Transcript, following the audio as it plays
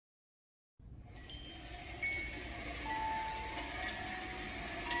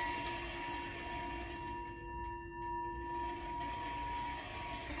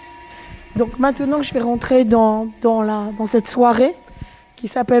Donc maintenant, je vais rentrer dans cette soirée qui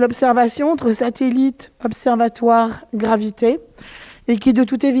s'appelle Observation entre satellite, observatoire, gravité, et qui de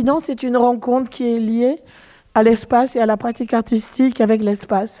toute évidence est une rencontre qui est liée à l'espace et à la pratique artistique avec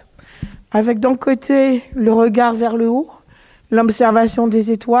l'espace. Avec d'un côté le regard vers le haut, l'observation des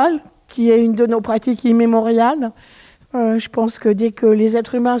étoiles, qui est une de nos pratiques immémoriales. Je pense que dès que les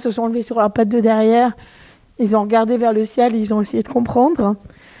êtres humains se sont levés sur leurs pattes de derrière, ils ont regardé vers le ciel, ils ont essayé de comprendre.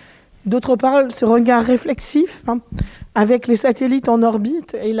 D'autre part, ce regard réflexif, avec les satellites en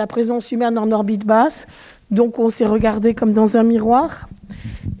orbite et la présence humaine en orbite basse. Donc on s'est regardé comme dans un miroir.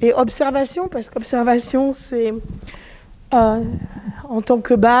 Et observation, parce qu'observation, c'est en tant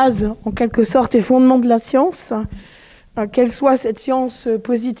que base, en quelque sorte, et fondement de la science, qu'elle soit cette science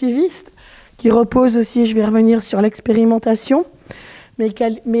positiviste, qui repose aussi, je vais revenir sur l'expérimentation,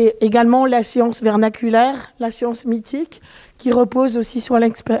 mais également la science vernaculaire, la science mythique, qui repose aussi sur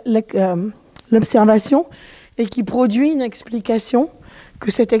l'observation et qui produit une explication, que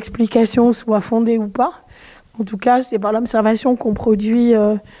cette explication soit fondée ou pas. En tout cas, c'est par l'observation qu'on produit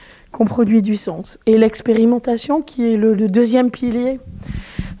du sens. Et l'expérimentation, qui est le deuxième pilier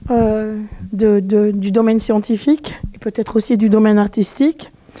du domaine scientifique, et peut-être aussi du domaine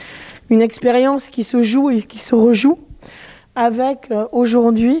artistique, une expérience qui se joue et qui se rejoue avec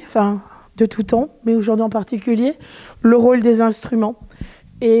aujourd'hui, enfin de tout temps, mais aujourd'hui en particulier, le rôle des instruments.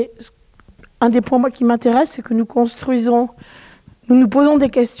 Et un des points qui m'intéresse, c'est que nous nous posons des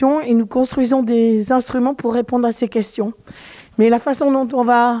questions et nous construisons des instruments pour répondre à ces questions. Mais la façon dont on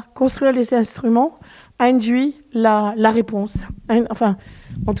va construire les instruments induit la réponse. Enfin,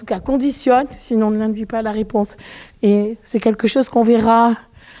 en tout cas, conditionne, sinon on n'induit pas la réponse. Et c'est quelque chose qu'on verra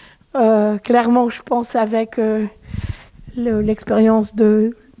clairement, je pense, avec l'expérience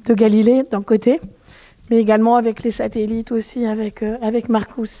de Galilée d'un côté, mais également avec les satellites aussi, avec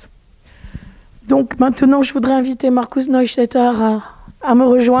Marcus. Donc maintenant, je voudrais inviter Marcus Neustetter à me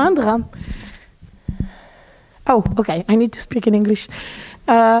rejoindre. Oh, OK, I need to speak in English.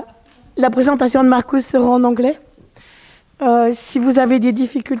 La présentation de Marcus sera en anglais. Si vous avez des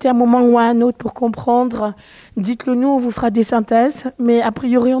difficultés à un moment ou à un autre pour comprendre, dites-le nous, on vous fera des synthèses, mais a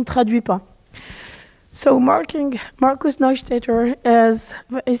priori, on ne traduit pas. So Marcus Neustetter,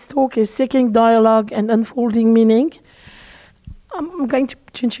 his talk is Seeking Dialogue and Unfolding Meaning. I'm going to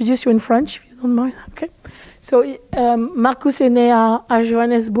introduce you in French, if you don't mind. Okay. So, Marcus est né à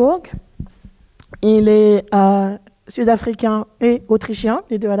Johannesburg. Il est sud-africain et autrichien,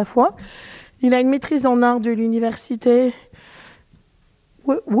 les deux à la fois. Il a une maîtrise en art de l'université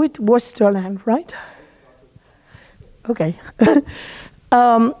Sutherland, right? OK.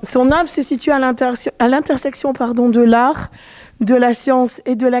 Son œuvre se situe à l'intersection de l'art, de la science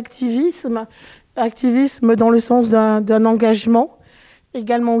et de l'activisme. Activisme dans le sens d'un engagement,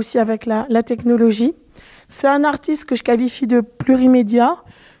 également aussi avec la technologie. C'est un artiste que je qualifie de plurimédia,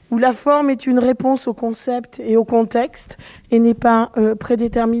 où la forme est une réponse au concept et au contexte et n'est pas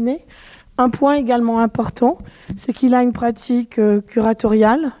prédéterminée. Un point également important, c'est qu'il a une pratique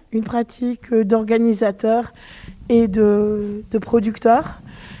curatoriale, une pratique d'organisateur et de producteur,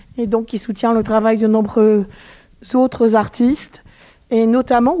 et donc il soutient le travail de nombreux autres artistes, et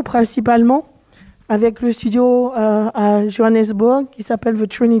notamment ou principalement avec le studio à Johannesburg qui s'appelle The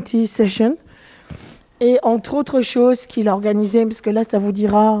Trinity Session. Et entre autres choses qu'il a organisées, parce que là, ça vous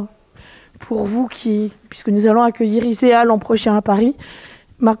dira, pour vous, puisque nous allons accueillir ISEA l'an prochain à Paris,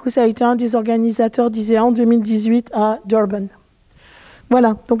 Marcus a été un des organisateurs d'ISEA en 2018 à Durban.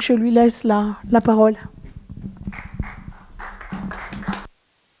 Voilà, donc je lui laisse la parole.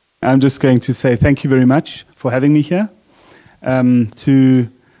 I'm just going to say thank you very much for having me here. To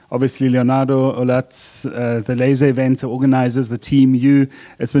obviously Leonardo, Olats, the laser event, the organizers, the team, you.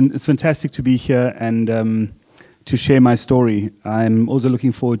 It's fantastic to be here and to share my story. I'm also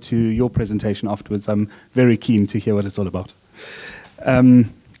looking forward to your presentation afterwards. I'm very keen to hear what it's all about.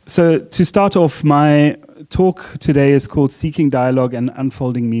 So to start off, my talk today is called Seeking Dialogue and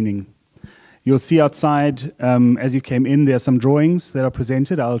Unfolding Meaning. You'll see outside, as you came in, there are some drawings that are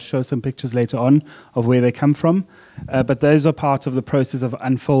presented. I'll show some pictures later on of where they come from. But those are part of the process of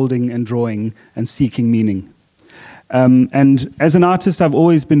unfolding and drawing and seeking meaning. And as an artist, I've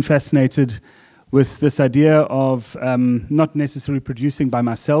always been fascinated with this idea of not necessarily producing by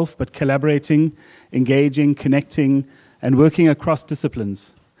myself, but collaborating, engaging, connecting, and working across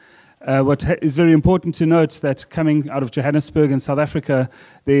disciplines. What is very important to note that coming out of Johannesburg in South Africa,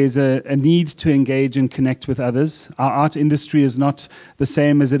 there's a need to engage and connect with others. Our art industry is not the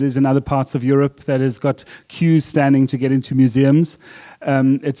same as it is in other parts of Europe that has got queues standing to get into museums.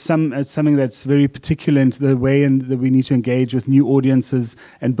 It's something that's very particular in the way that we need to engage with new audiences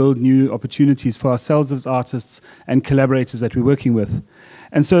and build new opportunities for ourselves as artists and collaborators that we're working with.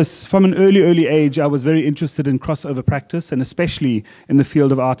 And so from an early age, I was very interested in crossover practice, and especially in the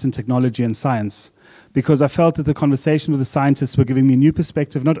field of art and technology and science, because I felt that the conversation with the scientists were giving me a new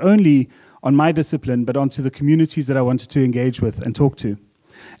perspective, not only on my discipline, but onto the communities that I wanted to engage with and talk to.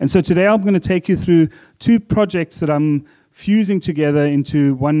 And so today I'm going to take you through 2 projects that I'm fusing together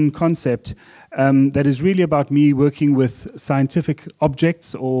into one concept that is really about me working with scientific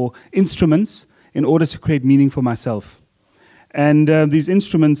objects or instruments in order to create meaning for myself. And these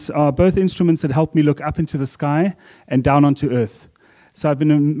instruments are both instruments that help me look up into the sky and down onto Earth. So I've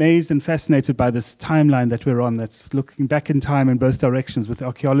been amazed and fascinated by this timeline that we're on, that's looking back in time in both directions, with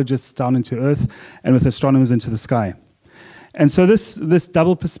archaeologists down into Earth and with astronomers into the sky. And so this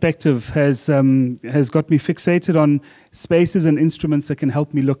double perspective has got me fixated on spaces and instruments that can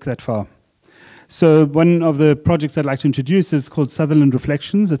help me look that far. So one of the projects I'd like to introduce is called Sutherland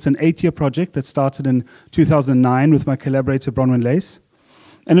Reflections. It's an 8-year project that started in 2009 with my collaborator Bronwyn Lace.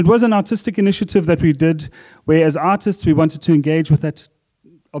 And it was an artistic initiative that we did where, as artists, we wanted to engage with that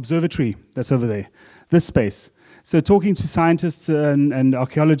observatory that's over there, this space. So talking to scientists and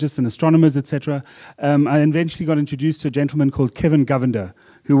archaeologists and astronomers, etc., I eventually got introduced to a gentleman called Kevin Govender,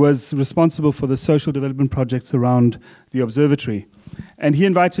 who was responsible for the social development projects around the observatory. And he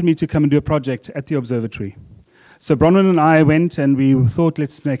invited me to come and do a project at the observatory. So Bronwyn and I went and we thought,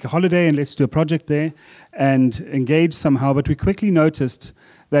 let's make a holiday and let's do a project there and engage somehow. But we quickly noticed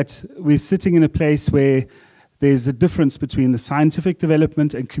that we're sitting in a place where there's a difference between the scientific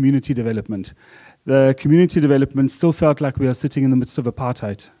development and community development. The community development still felt like we were sitting in the midst of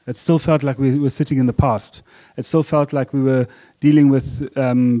apartheid. It still felt like we were sitting in the past. It still felt like we were dealing with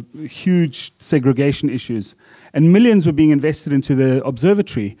huge segregation issues. And millions were being invested into the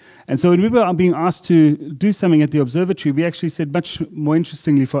observatory. And so when we were being asked to do something at the observatory, we actually said, much more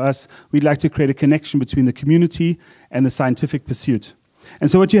interestingly for us, we'd like to create a connection between the community and the scientific pursuit. And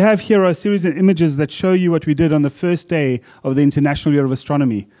so what you have here are a series of images that show you what we did on the first day of the International Year of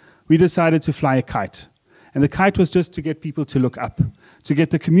Astronomy. We decided to fly a kite. And the kite was just to get people to look up, to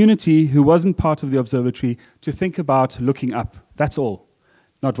get the community who wasn't part of the observatory to think about looking up. That's all.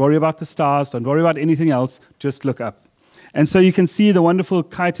 Not worry about the stars, don't worry about anything else, just look up. And so you can see the wonderful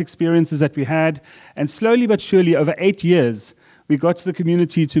kite experiences that we had. And slowly but surely, over 8 years, we got the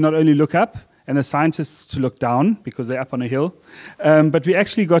community to not only look up, and the scientists to look down because they're up on a hill. But we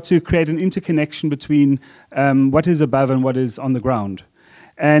actually got to create an interconnection between what is above and what is on the ground.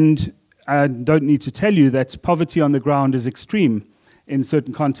 And I don't need to tell you that poverty on the ground is extreme in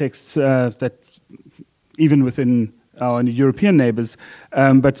certain contexts that even within our European neighbors,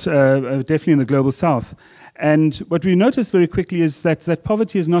 but definitely in the global south. And what we noticed very quickly is that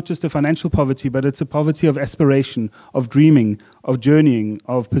poverty is not just a financial poverty, but it's a poverty of aspiration, of dreaming, of journeying,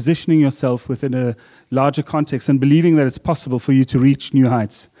 of positioning yourself within a larger context and believing that it's possible for you to reach new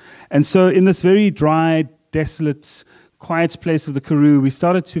heights. And so in this very dry, desolate, quiet place of the Karoo, we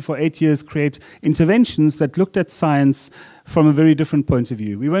started to, for 8 years, create interventions that looked at science from a very different point of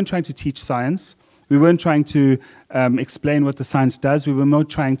view. We weren't trying to teach science. We weren't trying to explain what the science does. We were more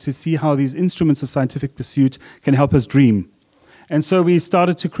trying to see how these instruments of scientific pursuit can help us dream. And so we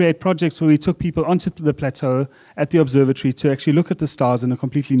started to create projects where we took people onto the plateau at the observatory to actually look at the stars in a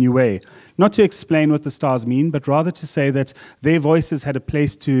completely new way. Not to explain what the stars mean, but rather to say that their voices had a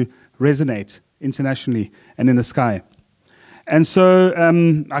place to resonate internationally and in the sky. And so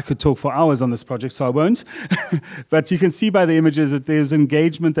I could talk for hours on this project, so I won't. But you can see by the images that there's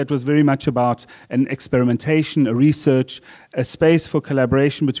engagement that was very much about an experimentation, a research, a space for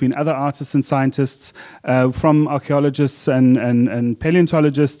collaboration between other artists and scientists, from archaeologists and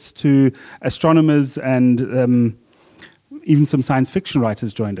paleontologists to astronomers and even some science fiction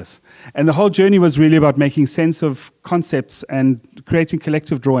writers joined us. And the whole journey was really about making sense of concepts and creating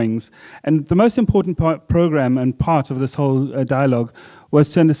collective drawings. And the most important program and part of this whole dialogue was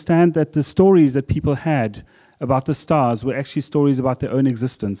to understand that the stories that people had about the stars were actually stories about their own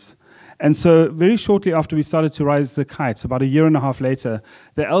existence. And so very shortly after we started to rise the kites, about a year and a half later,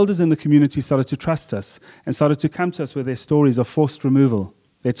 the elders in the community started to trust us and started to come to us with their stories of forced removal.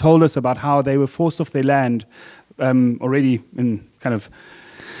 They told us about how they were forced off their land already in kind of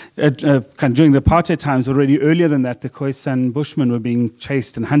during the apartheid times. Already earlier than that, the Khoisan Bushmen were being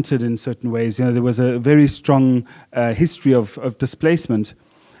chased and hunted in certain ways. You know, there was a very strong history of displacement.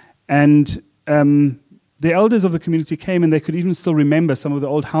 And the elders of the community came and they could even still remember some of the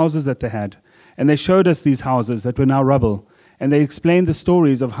old houses that they had. And they showed us these houses that were now rubble. And they explained the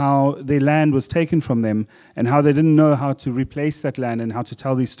stories of how their land was taken from them and how they didn't know how to replace that land and how to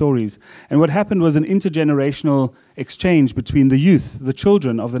tell these stories. And what happened was an intergenerational exchange between the youth, the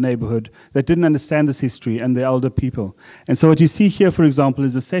children of the neighborhood that didn't understand this history, and the elder people. And so what you see here, for example,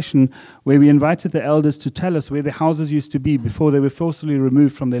 is a session where we invited the elders to tell us where the houses used to be before they were forcibly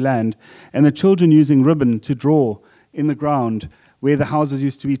removed from their land, and the children using ribbon to draw in the ground where the houses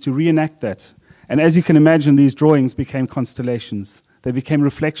used to be to reenact that. And as you can imagine, these drawings became constellations. They became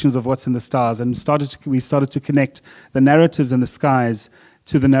reflections of what's in the stars, and we started to connect the narratives in the skies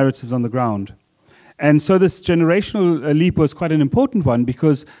to the narratives on the ground. And so this generational leap was quite an important one,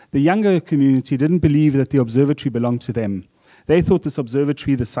 because the younger community didn't believe that the observatory belonged to them. They thought this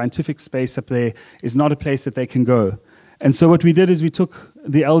observatory, the scientific space up there, is not a place that they can go. And so what we did is we took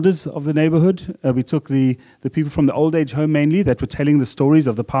the elders of the neighborhood, we took the people from the old age home mainly that were telling the stories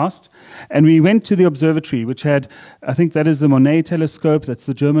of the past, and we went to the observatory, which had, I think that is the Monet telescope, that's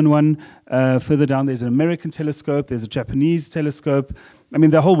the German one. Further down there's an American telescope, there's a Japanese telescope. I mean,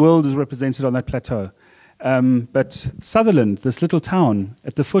 the whole world is represented on that plateau. But Sutherland, this little town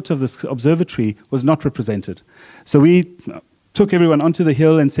at the foot of this observatory, was not represented. So we took everyone onto the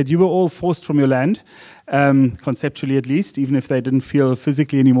hill and said, you were all forced from your land, conceptually at least, even if they didn't feel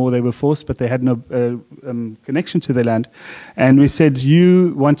physically anymore they were forced, but they had no connection to their land. And we said,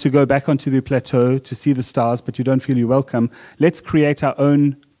 you want to go back onto the plateau to see the stars, but you don't feel you're welcome. Let's create our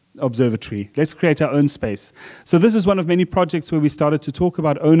own observatory. Let's create our own space. So this is one of many projects where we started to talk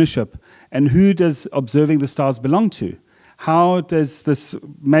about ownership and who does observing the stars belong to. How does this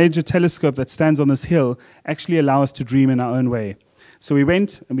major telescope that stands on this hill actually allow us to dream in our own way? So we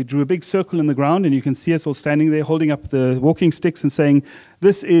went and we drew a big circle in the ground, and you can see us all standing there holding up the walking sticks and saying,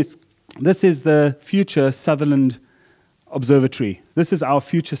 this is the future Sutherland Observatory. This is our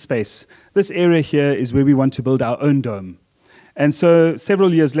future space. This area here is where we want to build our own dome. And so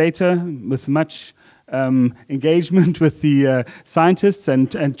several years later, with much engagement with the scientists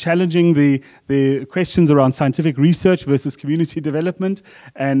and challenging the questions around scientific research versus community development,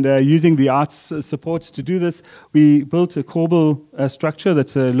 and using the arts supports to do this, we built a corbel structure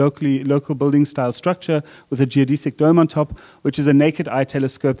that's a local building style structure with a geodesic dome on top, which is a naked eye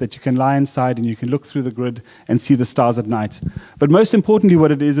telescope that you can lie inside and you can look through the grid and see the stars at night. But most importantly,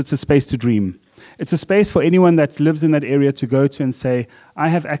 what it is, it's a space to dream. It's a space for anyone that lives in that area to go to and say, I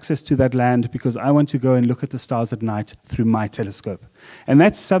have access to that land because I want to go and look at the stars at night through my telescope. And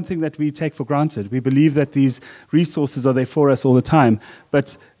that's something that we take for granted. We believe that these resources are there for us all the time.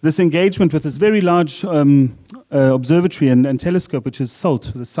 But this engagement with this very large observatory and telescope, which is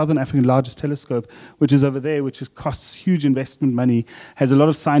SALT, the Southern African largest telescope, which is over there, which costs huge investment money, has a lot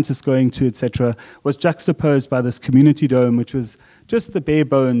of scientists going to, etc., was juxtaposed by this community dome, which was just the bare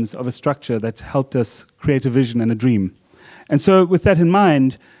bones of a structure that helped us create a vision and a dream. And so with that in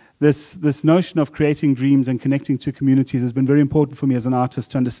mind, this notion of creating dreams and connecting to communities has been very important for me as an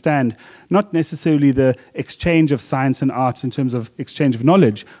artist to understand, not necessarily the exchange of science and art in terms of exchange of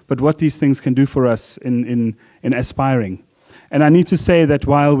knowledge, but what these things can do for us in aspiring. And I need to say that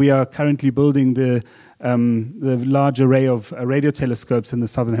while we are currently building the large array of radio telescopes in the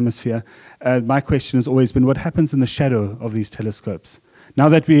Southern Hemisphere, my question has always been, what happens in the shadow of these telescopes? Now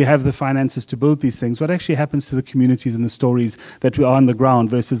that we have the finances to build these things, what actually happens to the communities and the stories that we are on the ground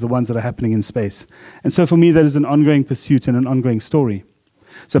versus the ones that are happening in space? And so for me, that is an ongoing pursuit and an ongoing story.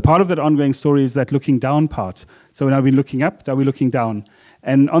 So part of that ongoing story is that looking down part. So now we're looking up, now we're looking down.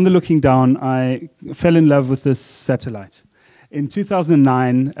 And on the looking down, I fell in love with this satellite. In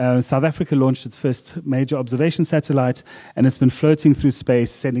 2009, South Africa launched its first major observation satellite, and it's been floating through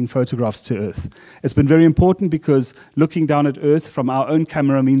space, sending photographs to Earth. It's been very important because looking down at Earth from our own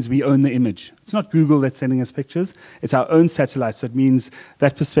camera means we own the image. It's not Google that's sending us pictures, it's our own satellite, so it means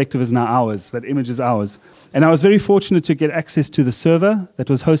that perspective is now ours, that image is ours. And I was very fortunate to get access to the server that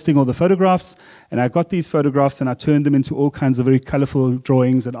was hosting all the photographs, and I got these photographs and I turned them into all kinds of very colorful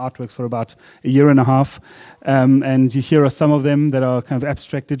drawings and artworks for about a year and a half. And here are some of them that are kind of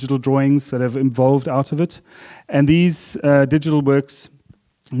abstract digital drawings that have evolved out of it. And these digital works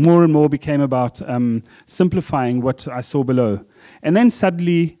more and more became about simplifying what I saw below. And then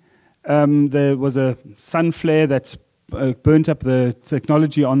suddenly there was a sun flare that burnt up the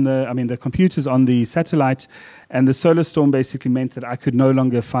technology on the computers on the satellite, and the solar storm basically meant that I could no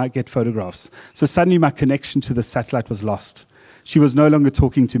longer get photographs. So suddenly my connection to the satellite was lost. she was no longer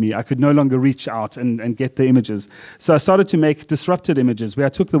talking to me. I could no longer reach out and get the images. So I started to make disrupted images, where I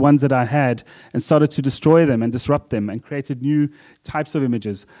took the ones that I had and started to destroy them and disrupt them and created new types of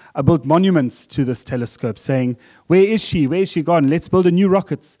images. I built monuments to this telescope saying, where is she? Where is she gone? Let's build a new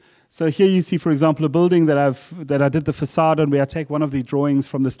rocket. So here you see, for example, a building that I did the facade on, where I take one of the drawings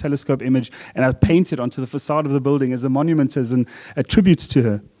from this telescope image and I paint it onto the facade of the building as a monument, as a tribute to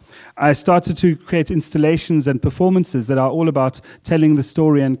her. I started to create installations and performances that are all about telling the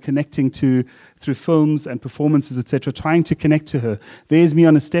story and connecting through films and performances, etc., trying to connect to her. There's me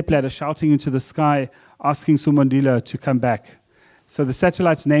on a stepladder shouting into the sky, asking Sumbandila to come back. So the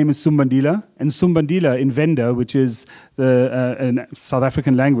satellite's name is Sumbandila, and Sumbandila in Venda, which is the South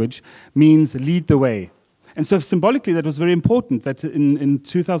African language, means lead the way. And so symbolically, that was very important, that in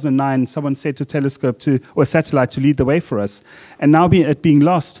 2009, someone set a telescope or a satellite to lead the way for us. And now it being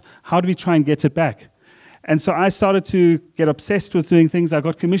lost, how do we try and get it back? And so I started to get obsessed with doing things. I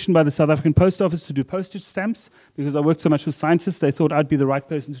got commissioned by the South African Post Office to do postage stamps, because I worked so much with scientists. They thought I'd be the right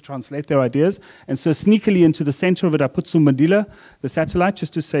person to translate their ideas. And so sneakily into the center of it, I put Sumbandila, the satellite,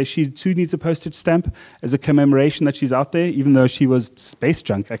 just to say she too needs a postage stamp as a commemoration that she's out there, even though she was space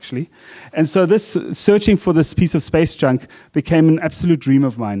junk, actually. And so this searching for this piece of space junk became an absolute dream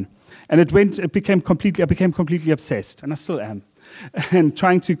of mine. And I became completely obsessed, and I still am. And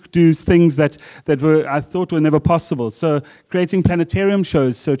trying to do things that I thought were never possible. So creating planetarium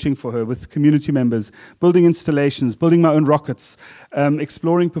shows, searching for her with community members, building installations, building my own rockets,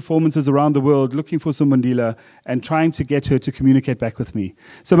 exploring performances around the world, looking for Sumbandila, and trying to get her to communicate back with me.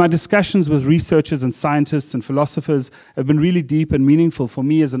 So my discussions with researchers and scientists and philosophers have been really deep and meaningful for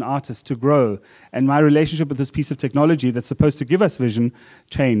me as an artist to grow. And my relationship with this piece of technology that's supposed to give us vision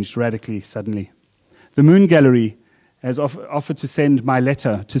changed radically suddenly. The Moon Gallery has offered to send my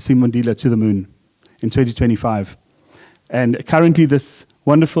letter to Sumbandila to the moon in 2025. And currently this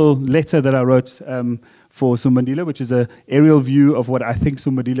wonderful letter that I wrote for Sumbandila, which is an aerial view of what I think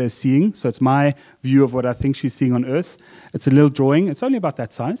Sumbandila is seeing. So it's my view of what I think she's seeing on Earth. It's a little drawing. It's only about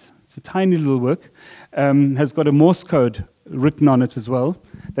that size. It's a tiny little work. Has got a Morse code written on it as well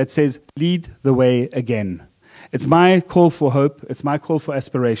that says, lead the way again. It's my call for hope. It's my call for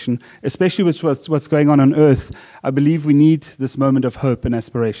aspiration, especially with what's going on Earth. I believe we need this moment of hope and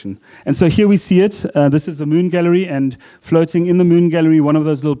aspiration. And so here we see it. This is the Moon Gallery, and floating in the Moon Gallery, one of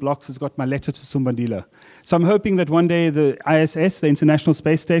those little blocks has got my letter to Sumbandila. So I'm hoping that one day the ISS, the International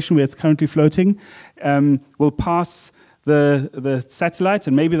Space Station, where it's currently floating, will pass the satellite,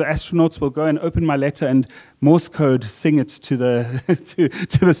 and maybe the astronauts will go and open my letter and Morse code sing it to the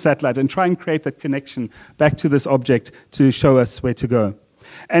to the satellite and try and create that connection back to this object to show us where to go.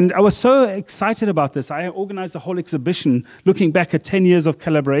 And I was so excited about this. I organized a whole exhibition looking back at 10 years of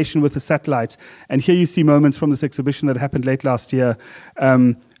collaboration with the satellite. And here you see moments from this exhibition that happened late last year.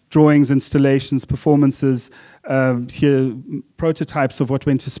 Drawings, installations, performances, here prototypes of what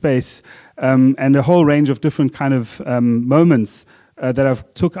went to space, and a whole range of different kind of moments that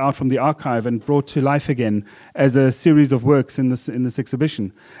I've took out from the archive and brought to life again as a series of works in this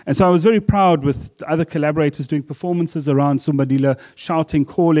exhibition. And so I was very proud with other collaborators doing performances around Sumbandila, shouting,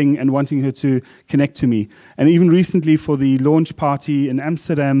 calling, and wanting her to connect to me. And even recently for the launch party in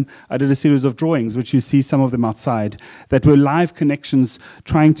Amsterdam, I did a series of drawings, which you see some of them outside, that were live connections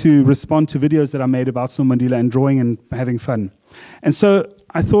trying to respond to videos that I made about Sumbandila and drawing and having fun. And so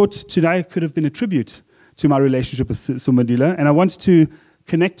I thought today could have been a tribute to my relationship with Sumbandila, and I wanted to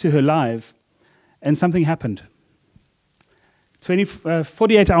connect to her live, and something happened.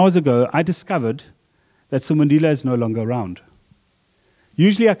 48 hours ago, I discovered that Sumbandila is no longer around.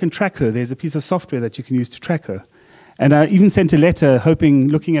 Usually I can track her. There's a piece of software that you can use to track her. And I even sent a letter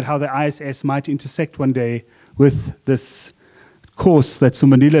looking at how the ISS might intersect one day with this course that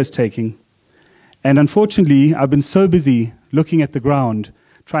Sumbandila is taking. And unfortunately, I've been so busy looking at the ground,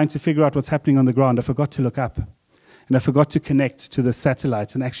 trying to figure out what's happening on the ground, I forgot to look up. And I forgot to connect to the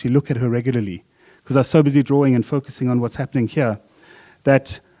satellite and actually look at her regularly, because I was so busy drawing and focusing on what's happening here,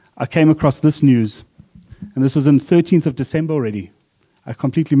 that I came across this news. And this was on the 13th of December already. I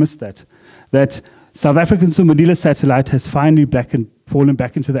completely missed that. That South African Sumbandila satellite has finally fallen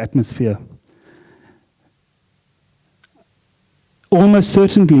back into the atmosphere. Almost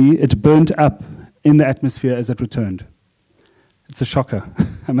certainly it burnt up in the atmosphere as it returned. It's a shocker.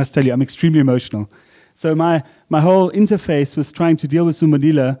 I must tell you, I'm extremely emotional. So my whole interface with trying to deal with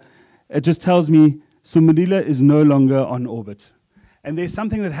Sumbandila, it just tells me Sumbandila is no longer on orbit. And there's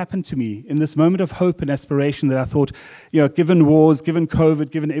something that happened to me in this moment of hope and aspiration that I thought, given wars, given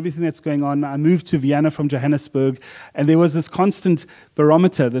COVID, given everything that's going on, I moved to Vienna from Johannesburg, and there was this constant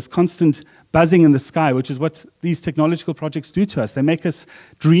barometer, this constant buzzing in the sky, which is what these technological projects do to us. They make us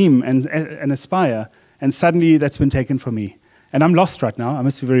dream and aspire, and suddenly that's been taken from me. And I'm lost right now, I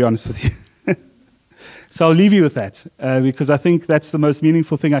must be very honest with you. So I'll leave you with that, because I think that's the most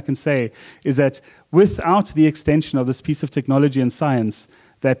meaningful thing I can say, is that without the extension of this piece of technology and science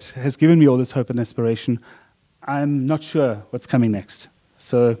that has given me all this hope and aspiration, I'm not sure what's coming next.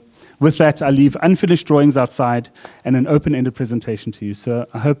 So with that, I leave unfinished drawings outside and an open-ended presentation to you. So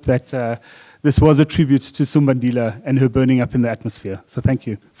I hope that this was a tribute to Sumbandila and her burning up in the atmosphere. So thank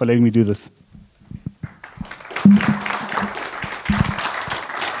you for letting me do this.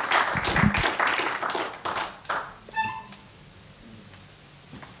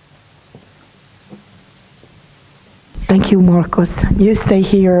 Thank you, Marcus. You stay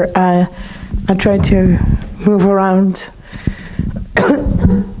here. I'll try to move around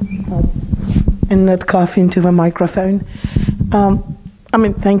and not cough into the microphone. I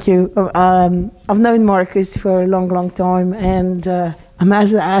mean, thank you. I've known Marcus for a long, long time, and I'm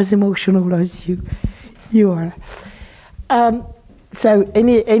as emotional as you are. So,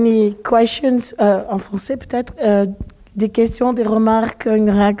 any questions en français peut-être? Des questions, des remarques, une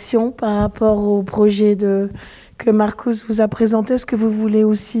réaction par rapport au projet que Marcus vous a présenté? Est-ce que vous voulez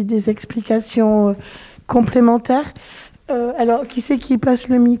aussi des explications complémentaires? Alors, qui c'est qui passe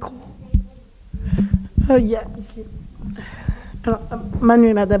le micro? Yeah, ici. Alors,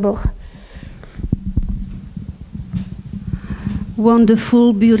 Manuela d'abord.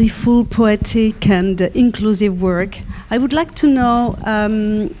 Wonderful, beautiful, poetic and inclusive work. I would like to know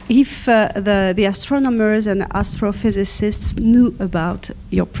if the astronomers and astrophysicists knew about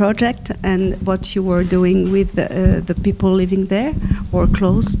your project and what you were doing with the people living there or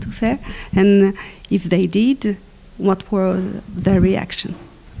close to there, and if they did, what was their reaction?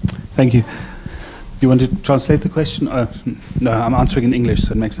 Thank you. Do you want to translate the question? No, I'm answering in English,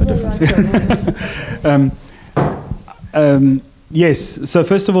 so it makes no difference. Yes. So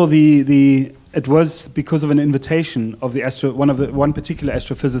first of all, it was because of an invitation of one particular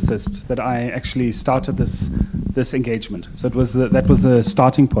astrophysicist that I actually started this engagement. So that was the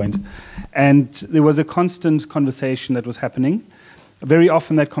starting point, and there was a constant conversation that was happening. Very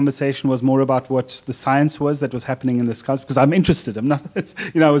often that conversation was more about what the science was that was happening in the skies, because I'm interested.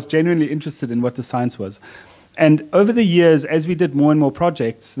 I was genuinely interested in what the science was. And over the years, as we did more and more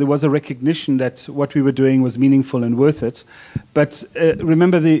projects, there was a recognition that what we were doing was meaningful and worth it. But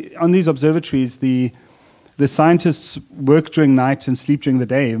remember, on these observatories, the scientists work during night and sleep during the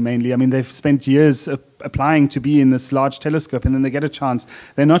day, mainly. I mean, they've spent years applying to be in this large telescope, and then they get a chance.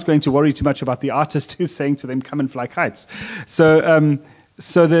 They're not going to worry too much about the artist who's saying to them, come and fly kites.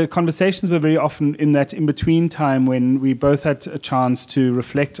 So the conversations were very often in that in-between time when we both had a chance to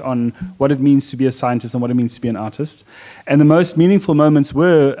reflect on what it means to be a scientist and what it means to be an artist. And the most meaningful moments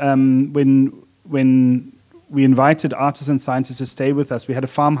were when we invited artists and scientists to stay with us. We had a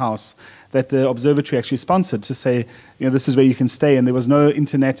farmhouse that the observatory actually sponsored to say, this is where you can stay. And there was no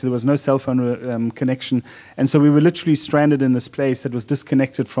internet, there was no cell phone connection. And so we were literally stranded in this place that was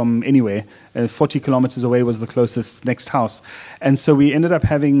disconnected from anywhere. 40 kilometers away was the closest next house. And so we ended up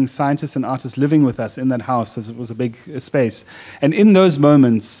having scientists and artists living with us in that house, as it was a big space. And in those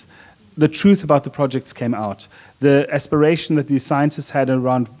moments, the truth about the projects came out. The aspiration that these scientists had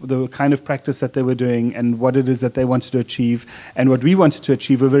around the kind of practice that they were doing and what it is that they wanted to achieve and what we wanted to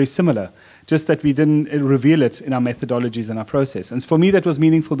achieve were very similar, just that we didn't reveal it in our methodologies and our process. And for me, that was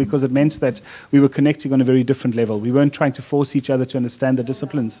meaningful because it meant that we were connecting on a very different level. We weren't trying to force each other to understand the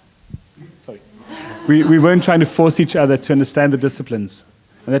disciplines. Sorry. We weren't trying to force each other to understand the disciplines,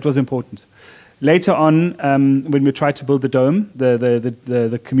 and that was important. Later on, when we tried to build the dome,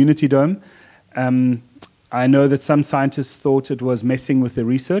 the community dome, I know that some scientists thought it was messing with the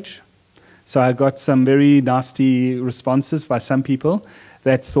research. So I got some very nasty responses by some people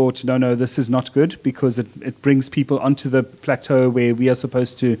that thought, no, this is not good because it brings people onto the plateau where we are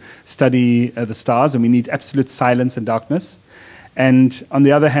supposed to study the stars and we need absolute silence and darkness. And on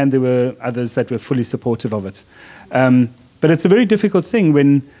the other hand, there were others that were fully supportive of it. But it's a very difficult thing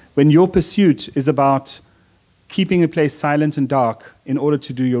when your pursuit is about keeping a place silent and dark in order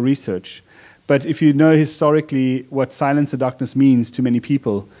to do your research. But if you know historically what silence and darkness means to many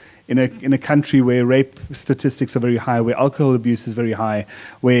people in a country where rape statistics are very high, where alcohol abuse is very high,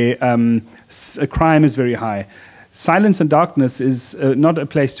 where crime is very high, silence and darkness is not a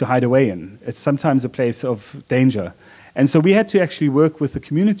place to hide away in. It's sometimes a place of danger. And so we had to actually work with the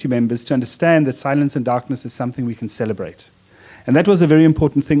community members to understand that silence and darkness is something we can celebrate. And that was a very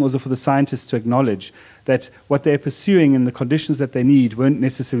important thing also for the scientists to acknowledge that what they're pursuing and the conditions that they need weren't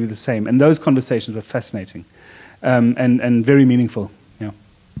necessarily the same. And those conversations were fascinating and very meaningful. Yeah.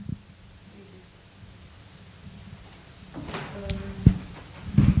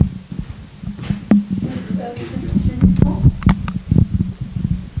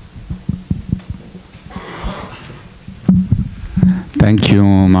 Thank you,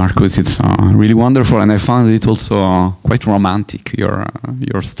 Marcus. It's really wonderful, and I found it also quite romantic,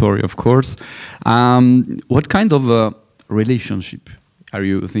 your story, of course. What kind of relationship are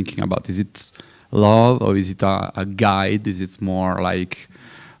you thinking about? Is it love, or is it a guide? Is it more like...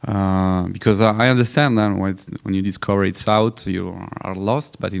 because I understand that when you discover it's out, you are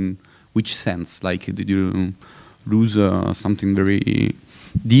lost, but in which sense? Like, did you lose something very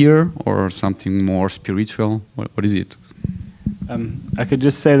dear, or something more spiritual? What is it? I could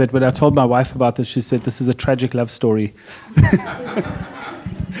just say that when I told my wife about this, she said, "This is a tragic love story."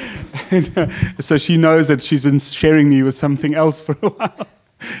 So she knows that she's been sharing me with something else for a while.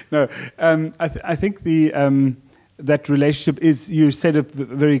 No, I think that relationship is, you said a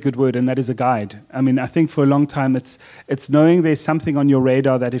very good word, and that is a guide. I mean, I think for a long time it's knowing there's something on your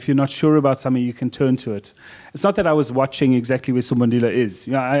radar that if you're not sure about something, you can turn to it. It's not that I was watching exactly where Sumbandila is.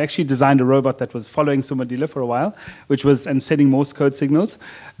 You know, I actually designed a robot that was following Sumbandila for a while, and sending Morse code signals.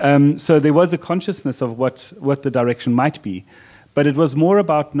 So there was a consciousness of what the direction might be, but it was more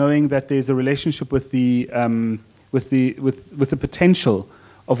about knowing that there's a relationship with the potential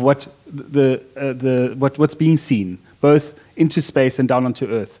of what's being seen, both into space and down onto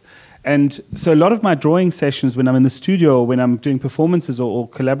Earth. And so a lot of my drawing sessions when I'm in the studio, or when I'm doing performances or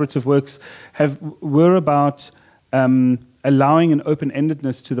collaborative works, were about allowing an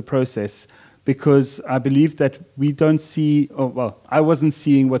open-endedness to the process, because I believe that we don't see, I wasn't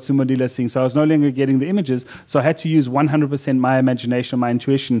seeing what Sumbandila is seeing, so I was no longer getting the images, so I had to use 100% my imagination, my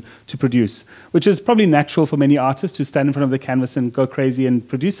intuition to produce, which is probably natural for many artists to stand in front of the canvas and go crazy and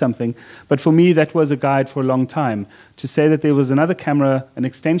produce something. But for me, that was a guide for a long time, to say that there was another camera, an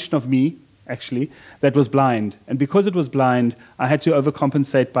extension of me, actually, that was blind. And because it was blind, I had to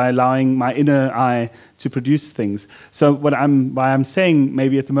overcompensate by allowing my inner eye to produce things. So why I'm saying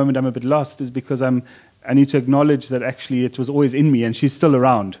maybe at the moment I'm a bit lost is because I need to acknowledge that actually it was always in me and she's still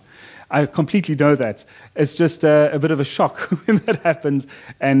around. I completely know that. It's just a bit of a shock when that happens,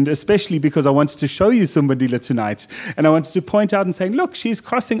 and especially because I wanted to show you Sumbandila tonight, and I wanted to point out and say, look, she's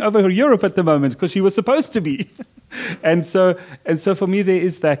crossing over Europe at the moment because she was supposed to be. and so for me there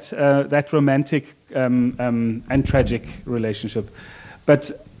is that romantic and tragic relationship.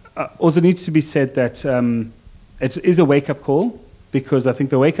 But also needs to be said that it is a wake-up call, because I think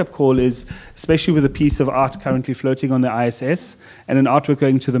the wake-up call is, especially with a piece of art currently floating on the ISS and an artwork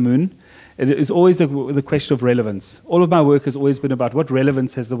going to the moon, it is always the question of relevance. All of my work has always been about what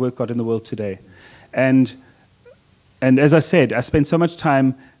relevance has the work got in the world today. And as I said, I spent so much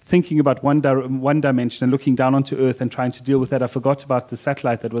time thinking about one dimension and looking down onto Earth and trying to deal with that, I forgot about the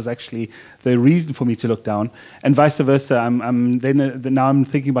satellite that was actually the reason for me to look down, and vice versa. Now I'm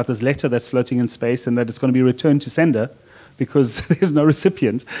thinking about this letter that's floating in space and that it's going to be returned to sender, because there's no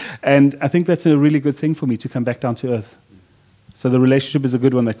recipient. And I think that's a really good thing for me to come back down to Earth. So the relationship is a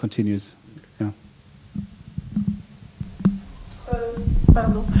good one that continues. Yeah.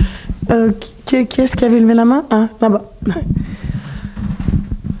 Pardon. Qui est-ce qui avait levé la main? Ah, là-bas.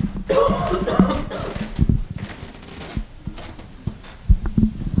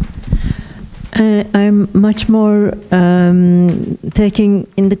 I'm much more taking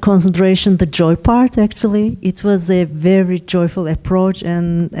into consideration the joy part, actually. It was a very joyful approach,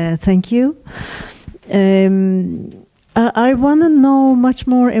 and thank you. I want to know much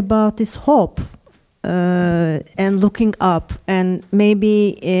more about this hope and looking up, and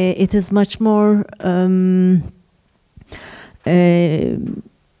maybe it is much more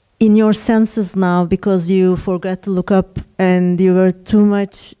in your senses now, because you forgot to look up and you were too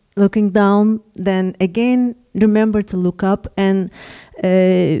much looking down. Then again, remember to look up, and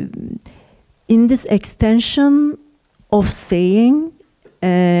in this extension of saying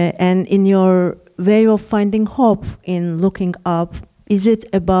and in your way of finding hope in looking up, is it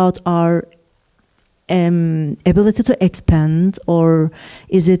about our ability to expand, or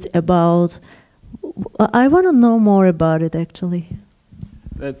is it about... I want to know more about it, actually.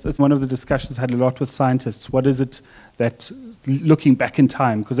 That's one of the discussions I had a lot with scientists. What is it that, looking back in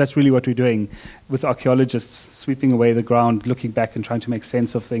time, because that's really what we're doing with archaeologists, sweeping away the ground, looking back and trying to make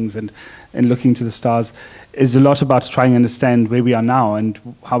sense of things and looking to the stars, is a lot about trying to understand where we are now and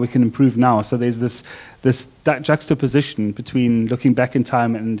how we can improve now. So there's this juxtaposition between looking back in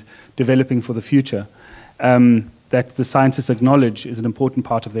time and developing for the future. That the scientists acknowledge is an important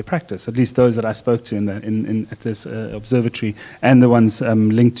part of their practice, at least those that I spoke to at this observatory and the ones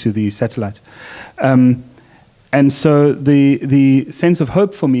linked to the satellite. And so the sense of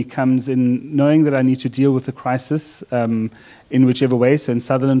hope for me comes in knowing that I need to deal with the crisis in whichever way. So in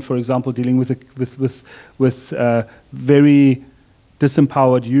Sutherland, for example, dealing with very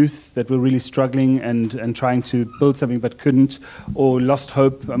disempowered youth that were really struggling and trying to build something but couldn't, or lost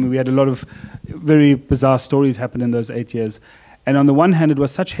hope. I mean, we had a lot of very bizarre stories happen in those 8 years. And on the one hand, it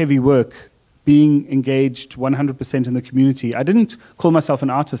was such heavy work being engaged 100% in the community. I didn't call myself an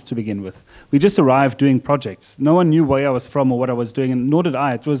artist to begin with. We just arrived doing projects. No one knew where I was from or what I was doing, and nor did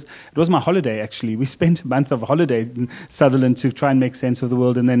I. It was my holiday, actually. We spent a month of holiday in Sutherland to try and make sense of the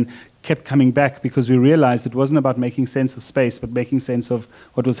world, and then kept coming back because we realized it wasn't about making sense of space, but making sense of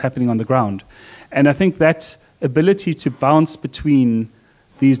what was happening on the ground. And I think that ability to bounce between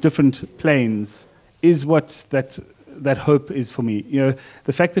these different planes is what that hope is for me. You know,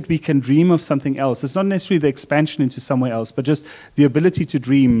 the fact that we can dream of something else. It's not necessarily the expansion into somewhere else, but just the ability to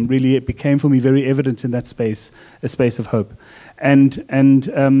dream. Really, it became for me very evident in that space, a space of hope. And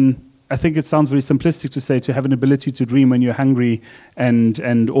I think it sounds very simplistic to say to have an ability to dream when you're hungry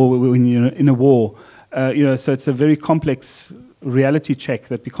or when you're in a war. So it's a very complex reality check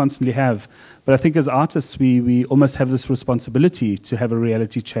that we constantly have. But I think as artists, we almost have this responsibility to have a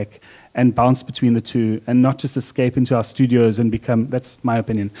reality check and bounce between the two and not just escape into our studios and become, that's my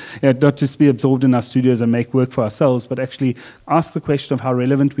opinion, not just be absorbed in our studios and make work for ourselves, but actually ask the question of how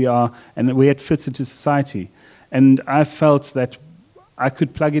relevant we are and where it fits into society. And I felt that I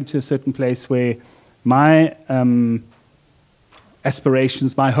could plug into a certain place where my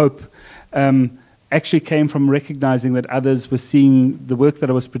aspirations, my hope, actually came from recognizing that others were seeing the work that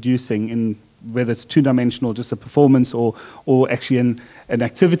I was producing in whether it's two-dimensional, just a performance, or actually an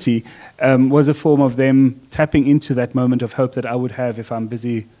activity, was a form of them tapping into that moment of hope that I would have if I'm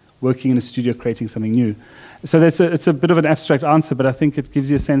busy working in a studio creating something new. So it's a bit of an abstract answer, but I think it gives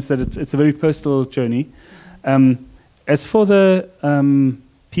you a sense that it's a very personal journey. As for the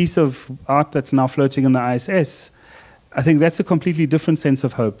piece of art that's now floating in the ISS, I think that's a completely different sense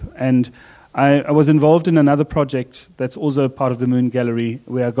of hope. And I was involved in another project that's also part of the Moon Gallery,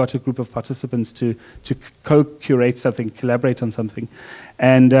 where I got a group of participants to co-curate something, collaborate on something.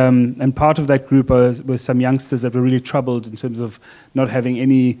 And part of that group were some youngsters that were really troubled in terms of not having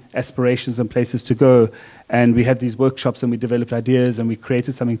any aspirations and places to go. And we had these workshops and we developed ideas and we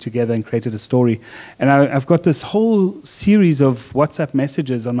created something together and created a story. And I've got this whole series of WhatsApp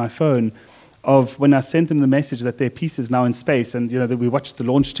messages on my phone of when I sent them the message that their piece is now in space, and that we watched the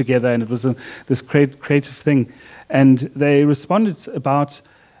launch together, and it was this creative thing. And they responded about,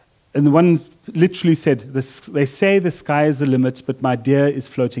 and the one literally said, they say the sky is the limit, but my dear is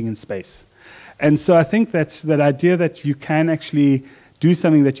floating in space. And so I think that idea that you can actually do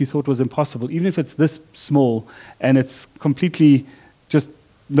something that you thought was impossible, even if it's this small, and it's completely just,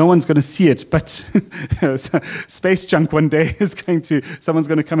 no one's going to see it, but space junk one day is someone's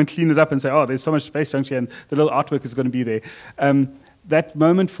going to come and clean it up and say, oh, there's so much space junk here, and the little artwork is going to be there. That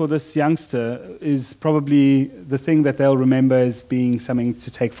moment for this youngster is probably the thing that they'll remember as being something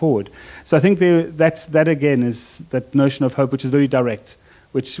to take forward. So I think that again is that notion of hope, which is very direct,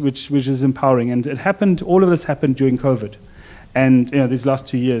 which is empowering. And all of this happened during COVID. And these last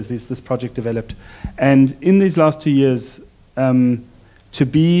 2 years, this project developed. And in these last 2 years, to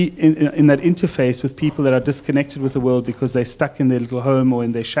be in that interface with people that are disconnected with the world because they're stuck in their little home or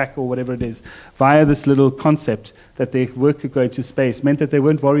in their shack or whatever it is, via this little concept that their work could go into space, meant that they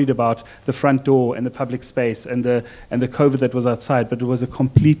weren't worried about the front door and the public space and the COVID that was outside, but it was a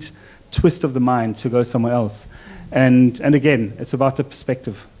complete twist of the mind to go somewhere else. And again, it's about the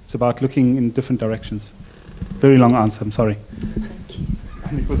perspective. It's about looking in different directions. Very long answer, I'm sorry.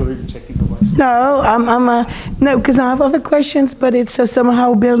 It was already technical one. No, no, because I have other questions, but it's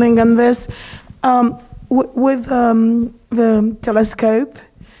somehow building on this. With the telescope,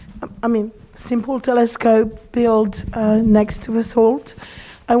 simple telescope built next to the salt,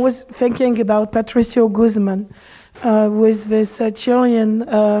 I was thinking about Patricio Guzman, with this Chilean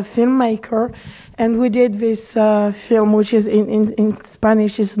filmmaker, and we did this film, which is in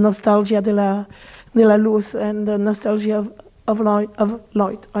Spanish is Nostalgia de la Luz, and the nostalgia of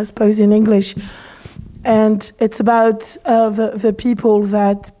light, I suppose, in English. And it's about the people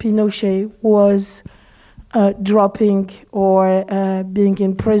that Pinochet was dropping or being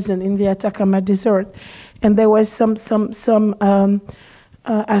in prison in the Atacama Desert. And there was some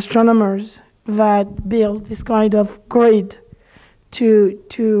astronomers that built this kind of grid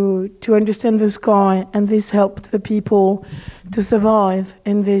to understand the sky, and this helped the people to survive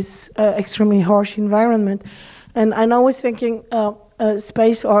in this extremely harsh environment. And I was thinking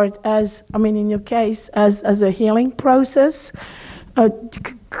space art as, in your case, as a healing process.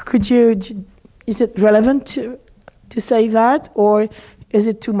 Is it relevant to say that, or is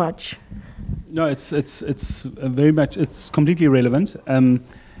it too much? No, it's very much, it's completely relevant. And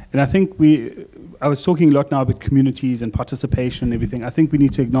I think I was talking a lot now about communities and participation and everything. I think we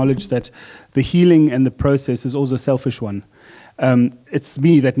need to acknowledge that the healing and the process is also a selfish one. It's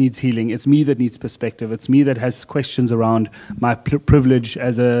me that needs healing. It's me that needs perspective. It's me that has questions around my privilege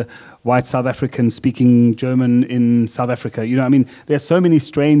as a white South African speaking German in South Africa. You know, I mean, there are so many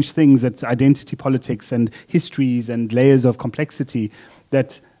strange things that identity politics and histories and layers of complexity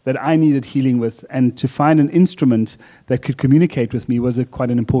that I needed healing with, and to find an instrument that could communicate with me was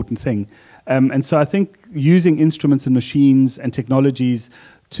quite an important thing. And so I think using instruments and machines and technologies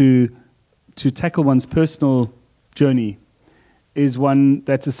to tackle one's personal journey is one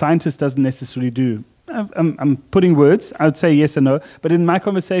that a scientist doesn't necessarily do. I'm putting words, I would say yes and no, but in my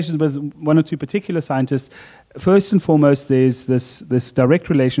conversations with one or two particular scientists, first and foremost, there's this direct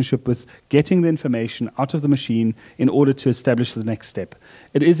relationship with getting the information out of the machine in order to establish the next step.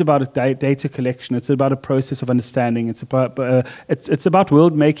 It is about a data collection. It's about a process of understanding. It's about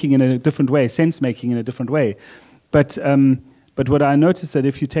world making in a different way, sense making in a different way. But what I noticed that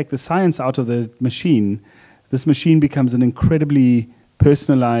if you take the science out of the machine, this machine becomes an incredibly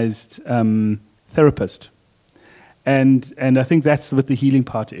personalized therapist. And I think that's what the healing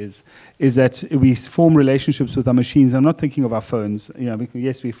part is that we form relationships with our machines. I'm not thinking of our phones. You know,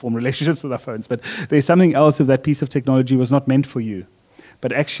 yes, we form relationships with our phones, but there's something else if that piece of technology was not meant for you,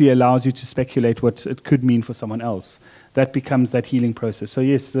 but actually allows you to speculate what it could mean for someone else. That becomes that healing process. So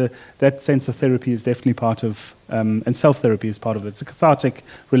yes, that sense of therapy is definitely part of, and self-therapy is part of it. It's a cathartic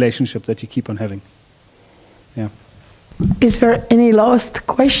relationship that you keep on having. Yeah. Is there any last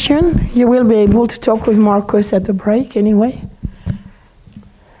question? You will be able to talk with Marcus at the break anyway.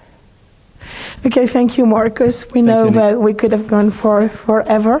 Okay, thank you, Marcus. We know that we could have gone for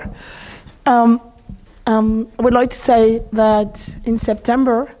forever. I would like to say that in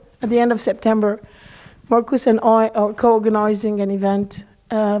September, at the end of September, Marcus and I are co-organizing an event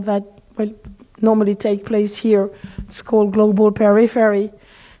that will normally take place here. It's called Global Periphery,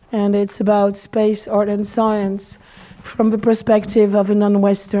 and it's about space, art, and science from the perspective of a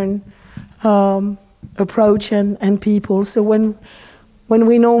non-Western approach and people. So when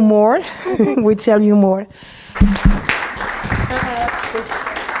we know more, we tell you more.